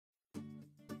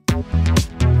But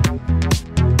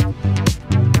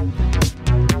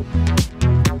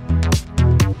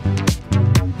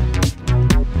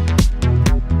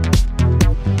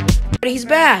he's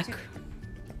back.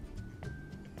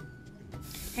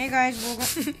 Hey guys,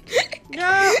 welcome.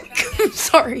 No. I'm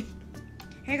sorry.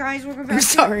 Hey guys, welcome back I'm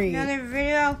sorry. to another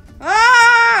video.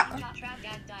 Ah!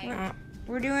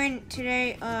 We're doing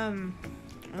today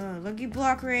Lucky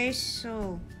Block race.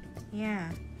 So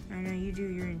yeah, I know you do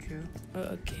your intro.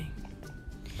 Okay.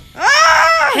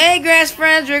 Ah! Hey, grass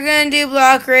friends, we're gonna do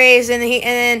block race, and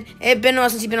it's been a while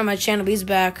since he's been on my channel, but he's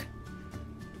back.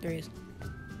 There he is.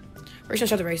 We're just gonna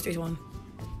start the race. 3, 2, 1.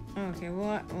 Okay,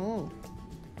 well, oh.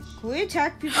 Can we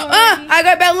attack people already? Ah! I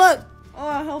got bad luck! Oh,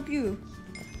 I'll help you.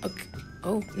 Okay.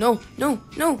 Oh, no.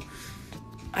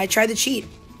 I tried to cheat.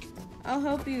 I'll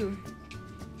help you.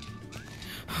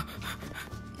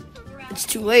 It's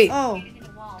too late. Oh.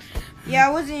 Yeah,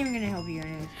 I wasn't even gonna help you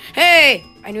anyway. Hey!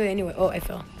 I knew it anyway. Oh, I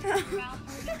fell.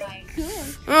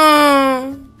 Good.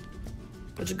 Oh.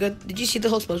 Was it good? Did you see the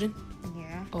whole explosion?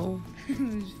 Yeah. Oh. It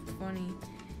was funny.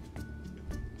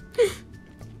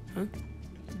 Huh?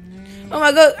 Oh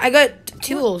my god, I got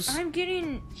tools. I'm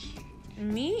getting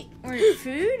meat or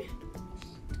food?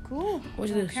 Cool.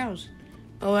 What's this? Cows.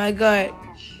 Oh, I got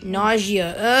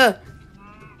nausea.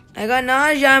 I got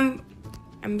nausea.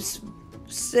 I'm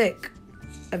sick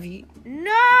of you.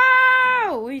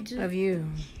 No! Wait. Of you.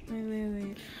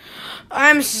 Wait.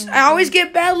 I always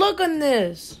get bad luck on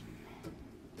this.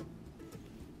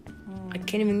 I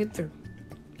can't even get through.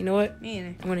 You know what? Me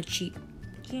either. I'm gonna cheat.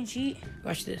 You can't cheat?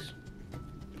 Watch this.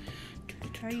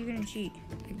 How are you gonna cheat?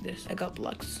 Like this. I got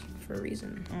blocks for a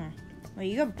reason. Wait,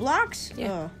 you got blocks?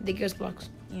 Yeah. Oh. They give us blocks.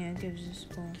 Yeah, it gives us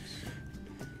blocks.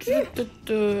 I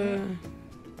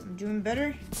I'm doing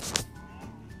better.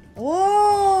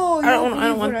 Oh!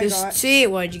 don't want this. See,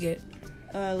 what'd you get?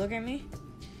 Look at me.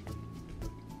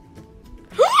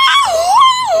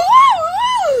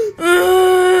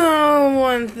 I don't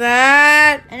want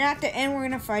that. And at the end, we're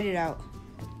gonna fight it out.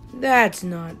 That's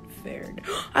not fair.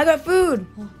 I got food.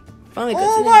 Finally got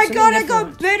Oh my god, I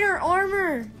got better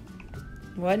armor.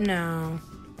 What now?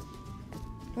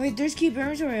 Wait, there's keep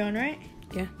inventory on, right?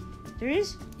 Yeah. There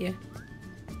is? Yeah.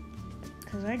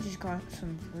 Because I just got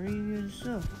some pretty good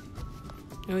stuff.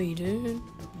 Oh, you did?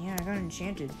 Yeah, I got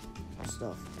enchanted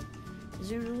stuff.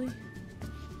 Is it really?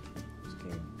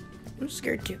 Scared. I'm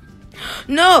scared too.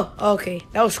 No! Okay,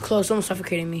 that was close. Almost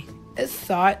suffocating me. It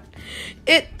thought.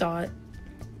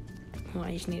 Well,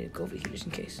 I just need to go over here just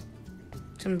in case.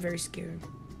 So I'm very scared.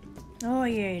 Oh,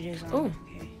 yeah, it is. Oh,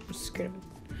 okay. I'm scared of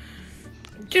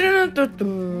it.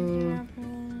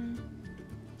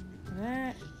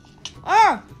 That.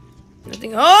 Oh!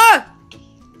 Nothing. Oh!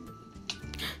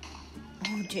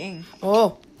 Oh, dang.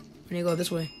 Oh, I need to go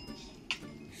this way.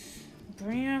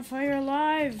 Burning on fire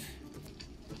alive.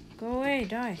 Go away,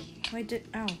 die. Wait,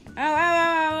 ow.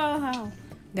 Ow.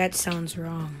 That sounds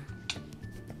wrong.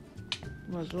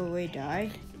 Well, go away,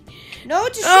 die. No,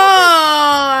 it's a Oh,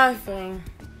 I fell.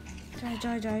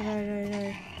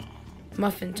 Die.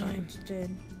 Muffin time. It's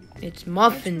dead. It's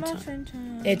muffin time. Muffin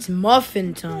time. It's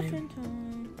muffin time. Muffin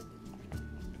time.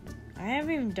 I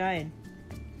haven't even died.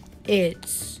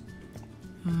 It's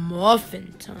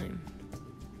muffin time.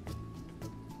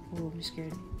 Oh, I'm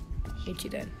scared. Me too,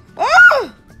 Dad.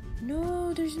 Oh!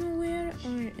 No, there's no way out.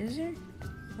 Or is there?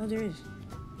 Oh, there is.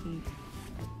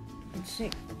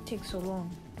 It takes so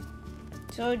long.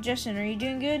 So, Justin, are you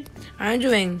doing good? I'm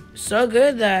doing so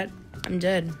good that I'm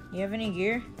dead. You have any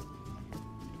gear?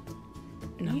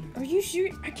 No. Are you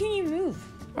serious? I can't even move.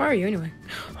 Where are you anyway?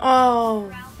 Oh.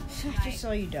 I just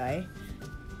saw you die.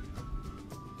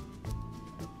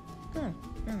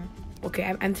 Okay,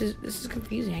 I'm just, this is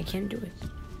confusing. I can't do it.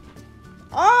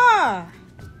 Ah!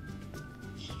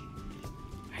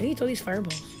 How do you throw these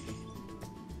fireballs?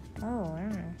 Oh, I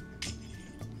don't know.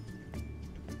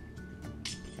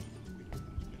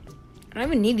 I don't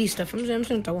even need these stuff. I'm just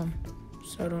gonna throw them.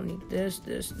 So I don't need this.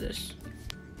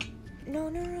 No,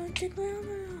 take my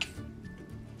armor off.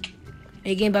 Are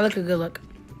you getting bad luck or good luck?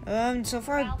 So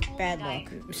far, bad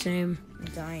luck. Same. I'm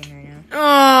dying right now.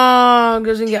 Oh,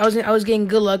 I was getting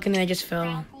good luck and then I just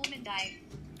fell.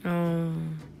 Oh.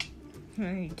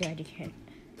 You died again.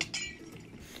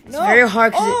 It's very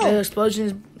hard because the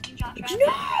explosions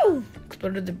No!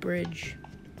 exploded the bridge.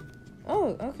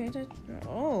 Oh, okay.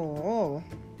 Oh,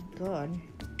 God.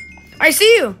 I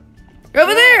see you! You're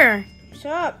over there!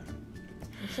 Stop!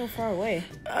 I'm so far away.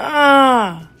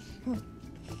 Ah!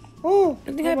 Oh!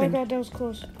 Nothing Oh happened. my God, that was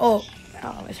close. Oh,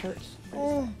 ow, it hurts.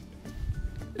 Oh.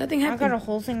 Nothing I happened. got a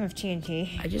whole thing of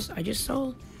TNT. I just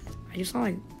saw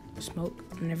like smoke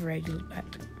whenever I looked back.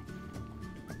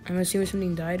 I'm assuming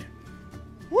something died.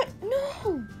 What?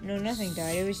 No. No, nothing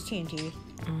died. It was TNT.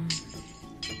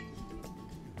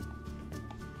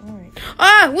 Alright.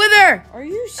 Ah, wither! Are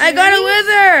you serious? I got a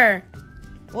wither!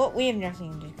 Well, we have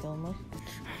nothing to kill him with.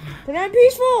 But I'm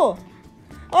peaceful.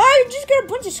 Oh, I just got a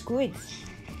bunch of squids.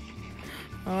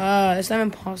 It's not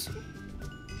impossible.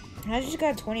 I just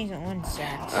got 21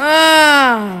 sacks.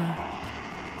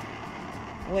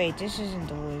 Wait, this isn't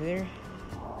the wither.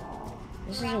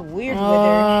 This is a weird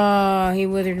wither. He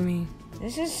withered me.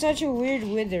 This is such a weird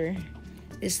wither.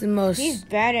 It's the most... He's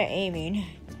bad at aiming.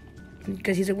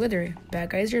 Because he's a wither. Bad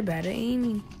guys are bad at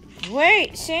aiming.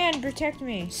 Wait, Sand, protect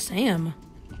me. Sam?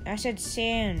 I said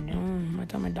Sand. Oh, I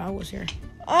thought my dog was here.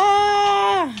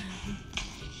 Ah!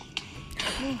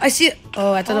 I see it.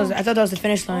 Oh, I thought that was the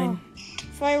finish line.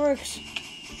 Fireworks.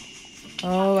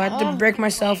 Oh, I have to break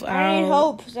myself out. I need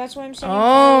hope. That's why I'm sending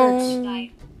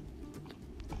fireworks.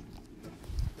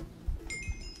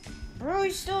 Bro,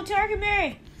 he's still attacking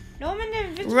me. No, I'm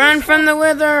in the Run from the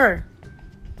wither.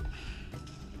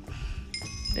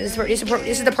 This is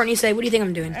the part you say. What do you think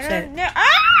I'm doing? Say it.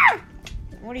 Ah!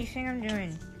 What do you think I'm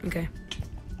doing? Okay.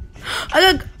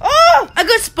 I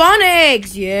got spawn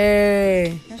eggs.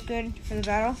 Yay. That's good for the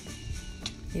battle.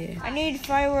 Yeah. I need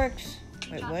fireworks.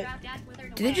 Wait, what?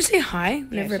 Did they just say hi?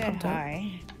 Whenever it popped up.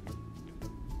 Hi.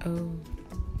 Oh.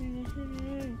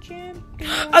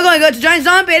 Oh my god, it's a giant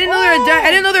zombie! I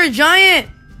didn't know they were a giant!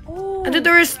 Oh. I thought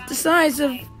they were the size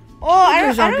of... Oh, I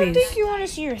don't zombies. think you want to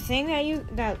see your thing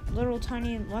that little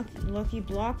tiny lucky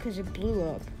block because it blew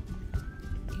up.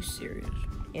 Are you serious?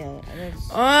 Yeah, that's...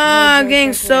 Oh, I'm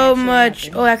getting so much...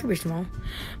 happened. Oh, that could be small.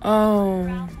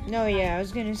 Oh. No, yeah, I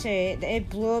was gonna say it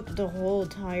blew up the whole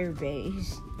entire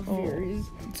base of yours.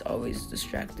 It's always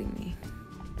distracting me.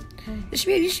 This should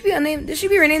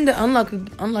be renamed the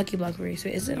Unlucky Block Race.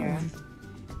 Wait, is it on?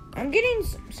 I'm getting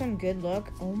some good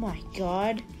luck. Oh my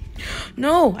god.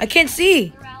 No, I can't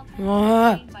see.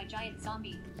 I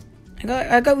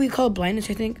got what we call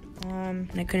blindness, I think. And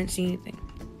I couldn't see anything.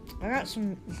 I got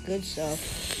some good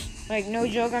stuff. Like, no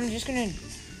joke, I'm just gonna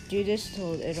do this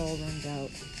till it all runs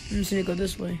out. I'm just gonna go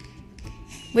this way.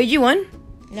 Wait, you won?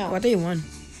 No. Oh, I thought you won.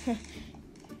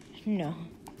 No.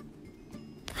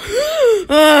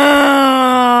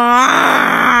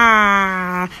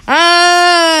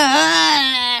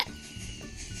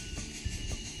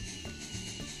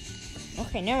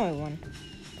 Okay, now I won.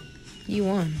 You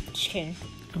won. Just kidding.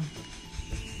 Oh.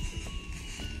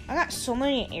 I got so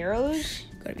many arrows.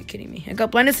 Gotta be kidding me. I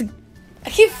got blindness. I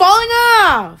keep falling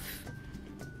off.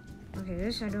 Okay,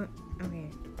 this I don't. Okay,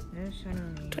 this I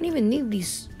don't need. Don't even need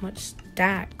these much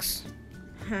stacks.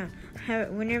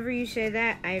 Whenever you say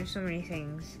that, I have so many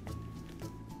things.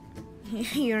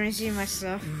 You wanna see my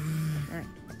stuff?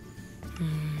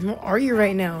 Where are you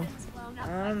right now?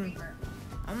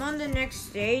 I'm on the next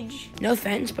stage. No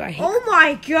offense, but I hate. Oh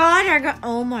my god!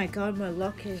 Oh my god! My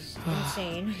luck is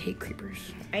insane. I hate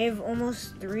creepers. I have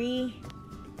almost 3.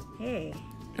 Hey.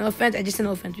 No offense. I just said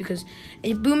no offense because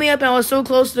it blew me up and I was so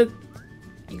close to.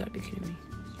 You gotta be kidding me.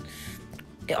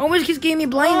 It always keeps giving me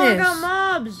blindness. Oh, I got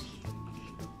mobs.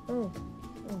 Oh.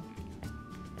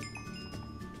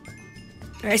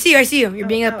 I see you. You're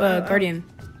being up guardian.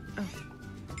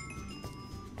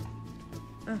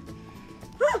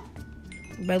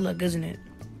 Bad luck, isn't it?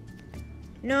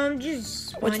 No, I'm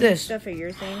just What's this? Stuff at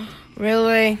your thing.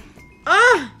 Really?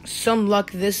 Ah! Some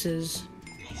luck this is.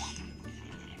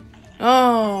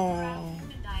 Oh.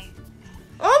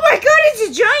 Oh my god, it's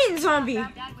a giant zombie!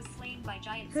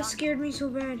 That scared me so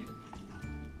bad.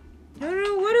 No,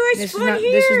 what do I spawn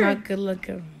here? This is not good luck.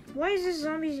 Why is this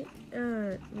zombie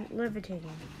levitating?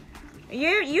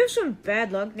 You have some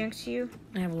bad luck next to you.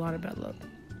 I have a lot of bad luck.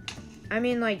 I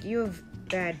mean, like, you have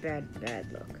bad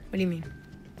luck. What do you mean?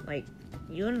 Like,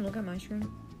 you wanna look at my screen?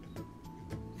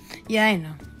 Yeah, I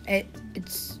know.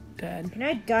 It's bad. Can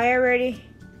I die already?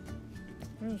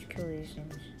 Let me just kill these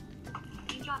things.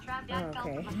 Oh,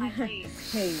 okay.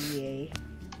 Hey, yay.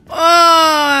 Oh,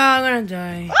 I'm gonna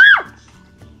die. Ah!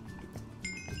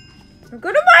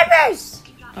 Go to my base!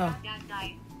 Oh.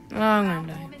 Oh, I'm gonna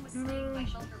die.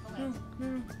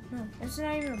 No. That's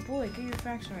not even a bullet. Get your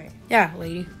facts right. Yeah,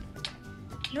 lady.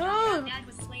 No! Dad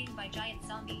was slain by giant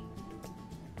zombie.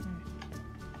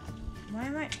 Why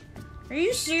am I... Are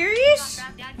you serious?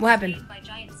 What happened?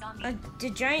 The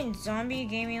giant zombie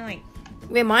gave me, like...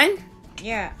 Wait, mine?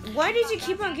 Yeah. Why does it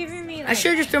keep on giving me, like... I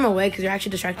should have just threw them away because they're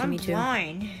actually distracting me too.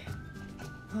 I'm blind.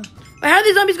 Wait, how did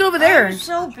these zombies go over there? I'm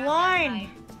so blind.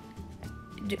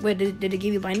 Wait, did it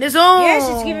give you blindness? Oh! Yes,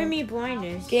 it's giving me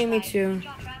blindness. Gave me too.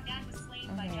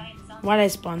 Why did I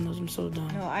spawn those? I'm so dumb.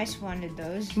 No, I spawned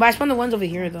those. But I spawned the ones over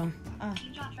here though.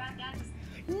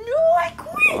 No, I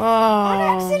quit on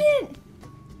Oh. accident.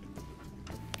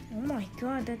 Oh my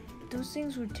god, those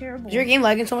things were terrible. Is your game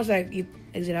lagging so much that you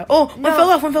exit out? Oh, one fell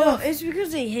off. No, it's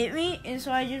because they hit me, and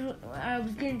so I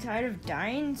was getting tired of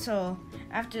dying. So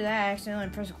after that, I accidentally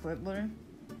pressed the quit button.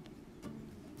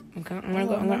 Okay, I'm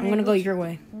gonna go your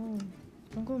way. Oh,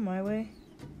 don't go my way.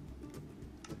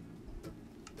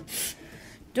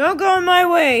 Don't go my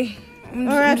way.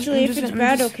 Or actually, if it's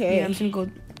bad, okay. Yeah, I'm just gonna go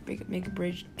make a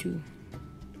bridge too.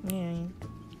 Yeah.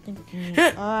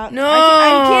 No.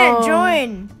 I can't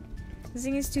join. This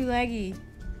thing is too laggy.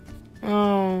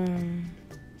 Oh.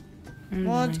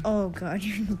 Oh god,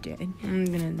 you're dead. I'm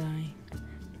gonna die.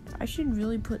 I should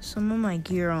really put some of my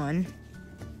gear on,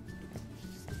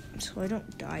 so I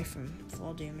don't die from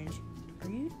fall damage. Are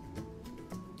you?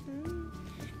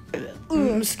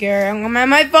 I'm scared. I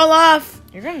might fall off.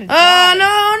 You're gonna die.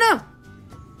 Oh no.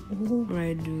 What do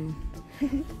I do?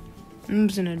 I'm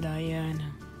just gonna die. Yeah, I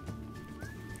know.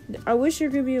 I wish there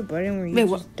could be a button where you Wait,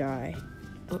 just die.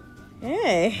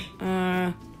 Hey.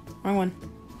 Wrong one.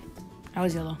 I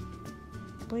was yellow.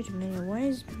 Wait a minute. Why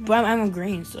is? But I'm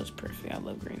green, so it's perfect. I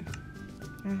love green.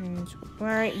 All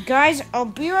right, guys. I'll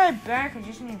be right back. I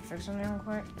just need to fix something real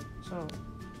quick. So.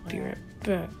 Be right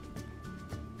back.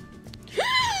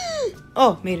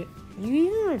 Oh, made it. Are you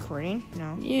even recording?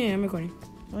 No. Yeah, I'm recording.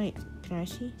 Wait. Can I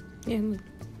see? Yeah, look.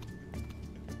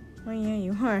 Oh yeah,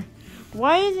 you are.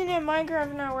 Why isn't it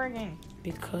Minecraft not working?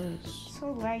 Because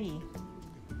So laggy.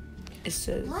 it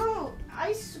says. Bro,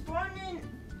 I spawned in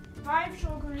 5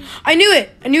 shulkers, I knew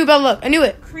it. I knew about luck. I knew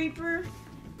it. creeper,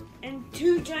 and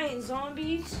 2 giant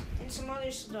zombies, and some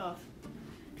other stuff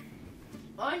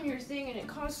on your thing, and it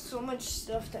caused so much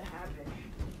stuff to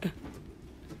happen.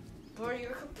 Bro,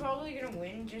 you're probably gonna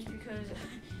win just because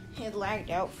it lagged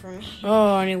out for me.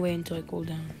 Oh, I need to wait until I cool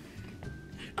down.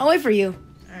 I'll wait for you.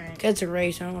 Alright. It's a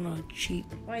race. I don't want to cheat.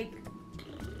 Like.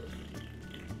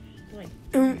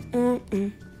 Mm. Ooh.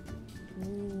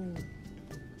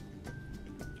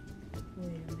 Wait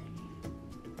a minute.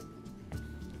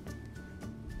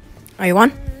 Are you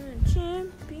on?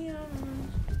 Champion.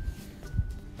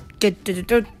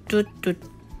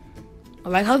 I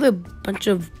like how the bunch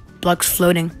of blocks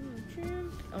floating.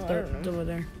 Oh, I They're don't know. over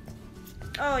there.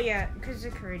 Oh yeah, because the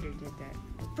creator did that.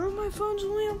 Bro, my phone's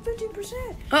only on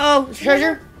 50%. Uh oh,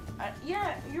 treasure.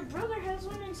 Yeah, your brother has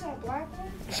one inside black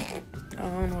one. I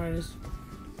don't know what it is.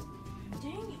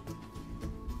 Dang it.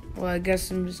 Well, I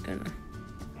guess I'm just gonna.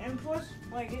 And plus,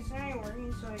 like, it's not even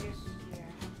working, so I guess,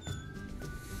 yeah.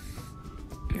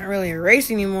 Not really a race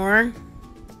anymore.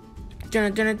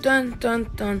 Dun dun dun dun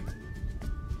dun.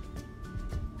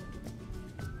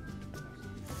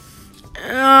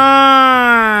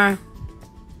 Ah!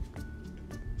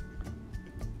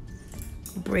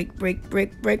 Break, break,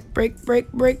 break, break, break,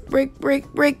 break, break, break, break,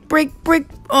 break, break, break.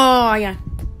 Oh yeah.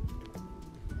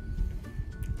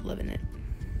 Loving it.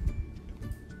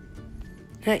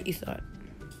 That you thought.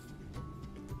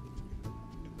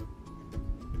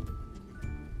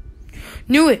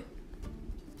 Knew it.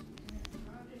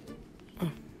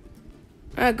 Oh.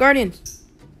 Guardians.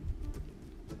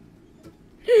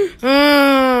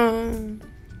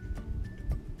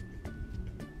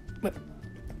 What?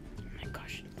 Oh my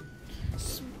gosh.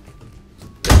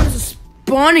 There's a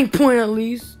spawning point at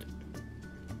least.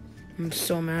 I'm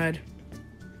so mad.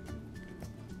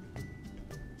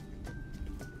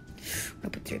 I'll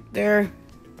put it right there.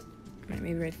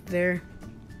 Maybe right there.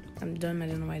 I'm done. I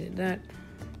don't know why I did that.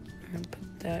 I'm gonna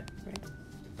put that right.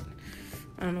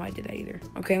 I don't know why I did that either.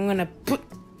 Okay, I'm gonna put.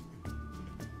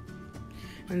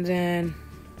 And then,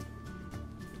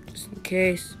 just in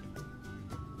case.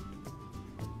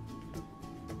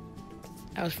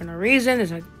 That was for no reason.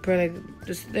 There's like probably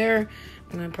just there.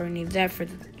 I'm gonna probably need that for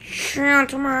the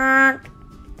gentleman.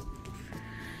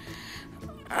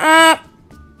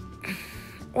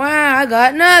 Wow, I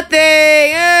got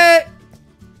nothing.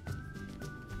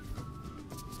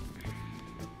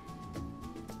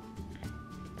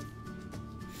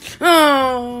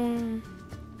 Oh.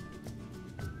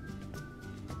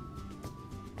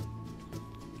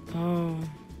 Oh.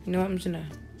 You know what? I'm just gonna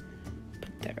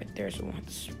put that right there so it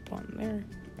won't spawn there.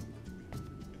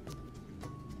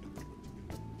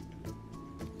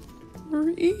 We're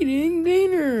eating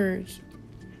dinners.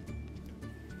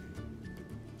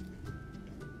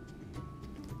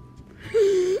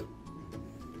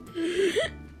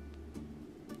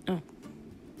 Oh.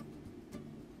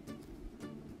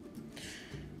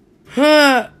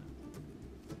 Huh.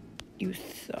 You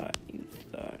thought.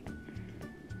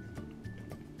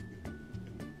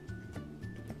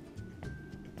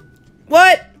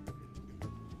 What?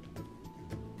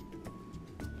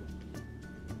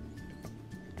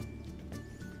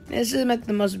 This is like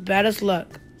the most baddest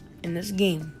luck in this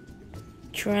game.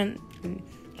 Trent,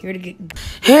 here to get.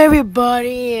 Hey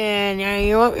everybody, and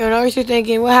you're always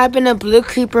thinking, what happened to Blue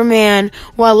Creeper Man?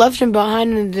 Well, I left him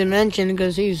behind in the dimension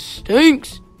because he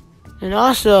stinks. And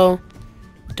also,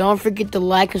 don't forget to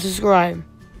like and subscribe.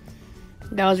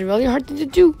 That was a really hard thing to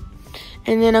do.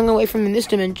 And then I'm gonna wait for him in this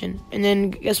dimension. And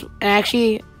then I'm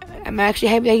actually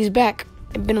happy that he's back.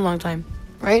 It's been a long time,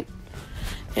 right?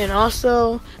 And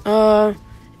also,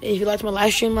 if you liked my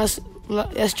live stream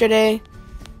yesterday,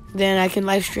 then I can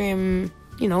live stream,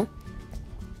 I'm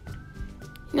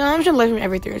just gonna live stream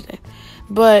every Thursday.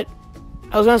 But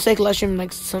I was gonna say live stream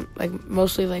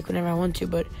mostly whenever I want to,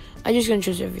 but I'm just gonna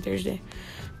choose every Thursday.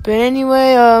 But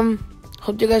anyway,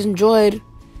 hope you guys enjoyed,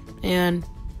 and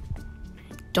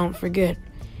don't forget,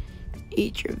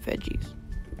 eat your veggies.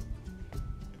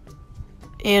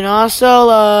 And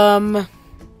also,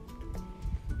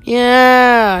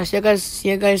 yeah, see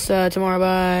you guys tomorrow.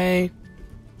 Bye.